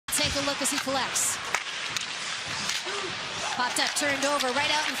take a look as he collects. Popped up, turned over, right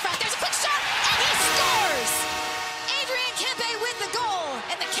out in front. There's a quick shot, and he scores! Adrien Kempe with the goal,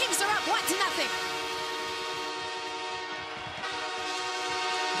 and the Kings are up 1-0.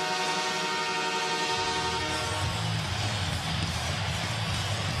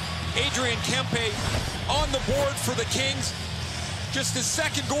 Adrien Kempe on the board for the Kings. Just his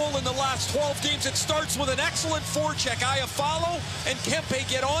second goal in the last 12 games. It starts with an excellent forecheck. Iafallo and Kempe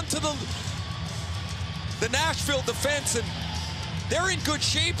get onto the Nashville defense, and they're in good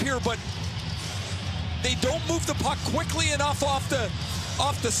shape here, but they don't move the puck quickly enough off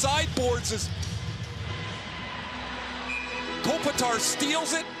the sideboards as Kopitar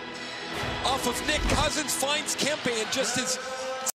steals it off of Nick Cousins, finds Kempe, and just his